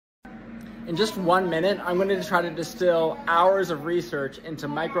In just 1 minute, I'm going to try to distill hours of research into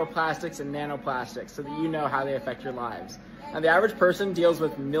microplastics and nanoplastics so that you know how they affect your lives. Now, the average person deals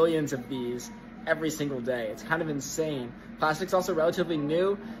with millions of these every single day. It's kind of insane. Plastic's also relatively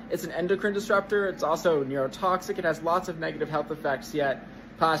new. It's an endocrine disruptor. It's also neurotoxic. It has lots of negative health effects, yet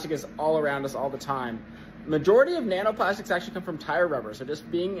plastic is all around us all the time. Majority of nanoplastics actually come from tire rubber, so just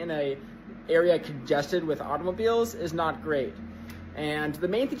being in an area congested with automobiles is not great. And the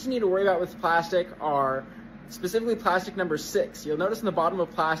main things you need to worry about with plastic are specifically plastic number 6. You'll notice in the bottom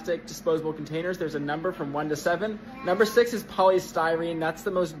of plastic disposable containers, there's a number from 1 to 7. Number 6 is polystyrene. That's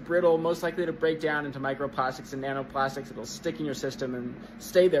the most brittle, most likely to break down into microplastics and nanoplastics. It'll stick in your system and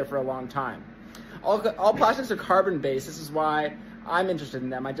stay there for a long time. All plastics are carbon-based. This is why I'm interested in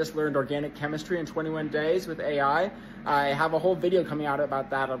them. I just learned organic chemistry in 21 days with AI. I have a whole video coming out about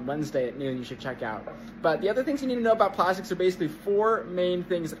that on Wednesday at noon you should check out. But the other things you need to know about plastics are basically 4 main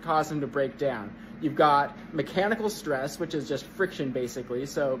things that cause them to break down. You've got mechanical stress, which is just friction basically.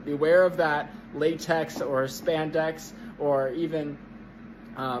 So beware of that latex or spandex or even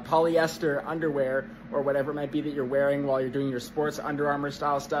polyester underwear or whatever it might be that you're wearing while you're doing your sports Under Armour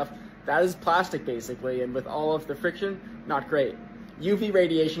style stuff. That is plastic basically, and with all of the friction, not great. UV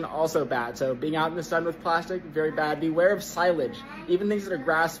radiation, also bad. So being out in the sun with plastic, very bad. Beware of silage. Even things that are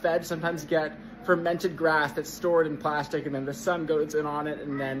grass-fed sometimes get fermented grass that's stored in plastic, and then the sun goes in on it,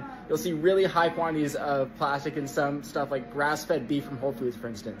 and then you'll see really high quantities of plastic in some stuff like grass-fed beef from Whole Foods, for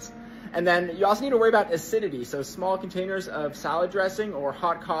instance. And then you also need to worry about acidity. So small containers of salad dressing or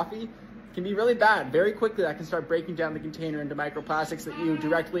hot coffee can be really bad. Very quickly, that can start breaking down the container into microplastics that you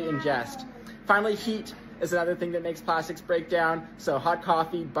directly ingest. Finally, heat is another thing that makes plastics break down. So hot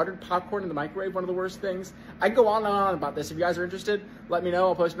coffee, buttered popcorn in the microwave, one of the worst things. I can go on and on about this. If you guys are interested, let me know.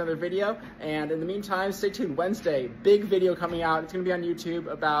 I'll post another video. And in the meantime, stay tuned. Wednesday, big video coming out. It's going to be on YouTube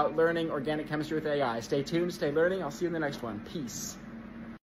about learning organic chemistry with AI. Stay tuned, stay learning. I'll see you in the next one. Peace.